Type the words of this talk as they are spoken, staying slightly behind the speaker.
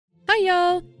Hi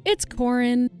y'all, it's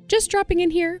Corin, just dropping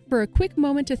in here for a quick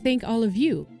moment to thank all of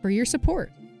you for your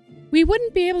support. We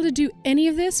wouldn't be able to do any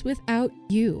of this without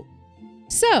you.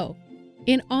 So,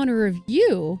 in honor of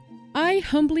you, I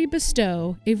humbly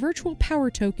bestow a virtual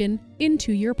power token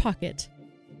into your pocket.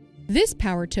 This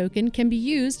power token can be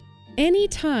used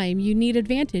anytime you need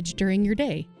advantage during your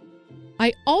day.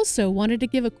 I also wanted to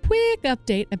give a quick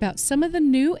update about some of the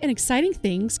new and exciting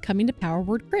things coming to Power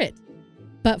Word Crit.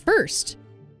 But first,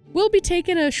 we'll be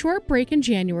taking a short break in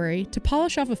January to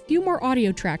polish off a few more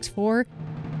audio tracks for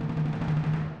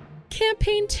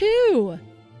Campaign 2.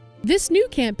 This new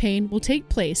campaign will take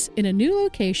place in a new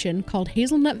location called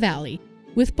Hazelnut Valley,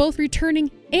 with both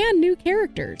returning and new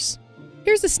characters.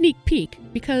 Here's a sneak peek,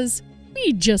 because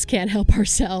we just can't help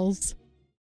ourselves.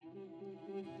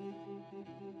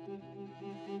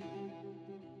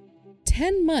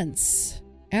 "10 months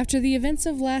after the events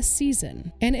of last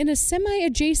season, and in a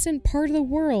semi-adjacent part of the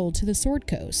world to the Sword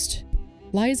Coast,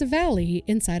 lies a valley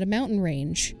inside a mountain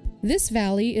range. This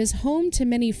valley is home to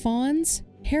many fauns,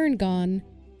 Harengon,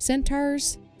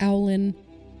 centaurs, owlin,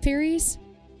 fairies,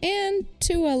 and,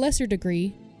 to a lesser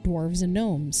degree, dwarves and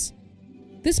gnomes.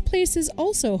 This place is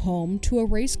also home to a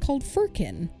race called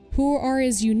Furkin, who are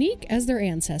as unique as their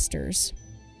ancestors.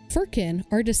 Furkin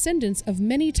are descendants of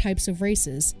many types of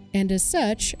races, and as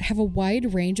such have a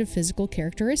wide range of physical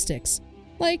characteristics,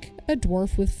 like a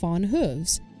dwarf with fawn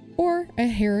hooves, or a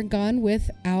Harengon with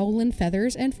owlin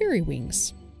feathers and fairy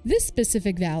wings. This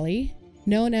specific valley,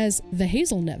 known as the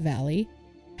Hazelnut Valley,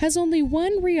 has only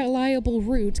one reliable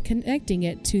route connecting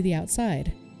it to the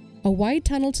outside. A wide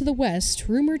tunnel to the west,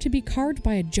 rumored to be carved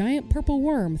by a giant purple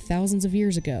worm thousands of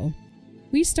years ago.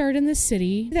 We start in the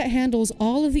city that handles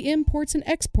all of the imports and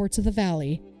exports of the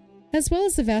valley, as well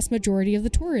as the vast majority of the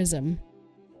tourism.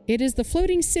 It is the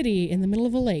floating city in the middle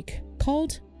of a lake,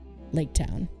 called Lake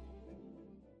Town.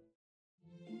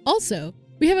 Also,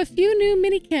 we have a few new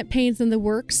mini-campaigns in the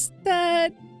works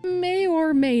that may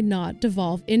or may not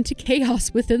devolve into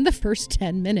chaos within the first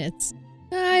 10 minutes.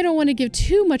 I don't want to give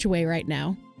too much away right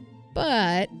now,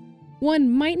 but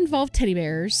one might involve teddy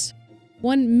bears,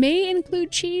 one may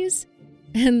include cheese,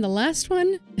 and the last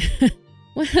one,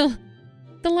 well,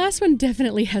 the last one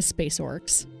definitely has space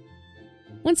orcs.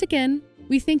 Once again,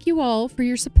 we thank you all for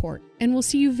your support, and we'll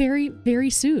see you very, very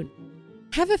soon.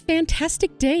 Have a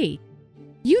fantastic day.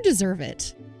 You deserve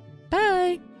it.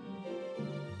 Bye.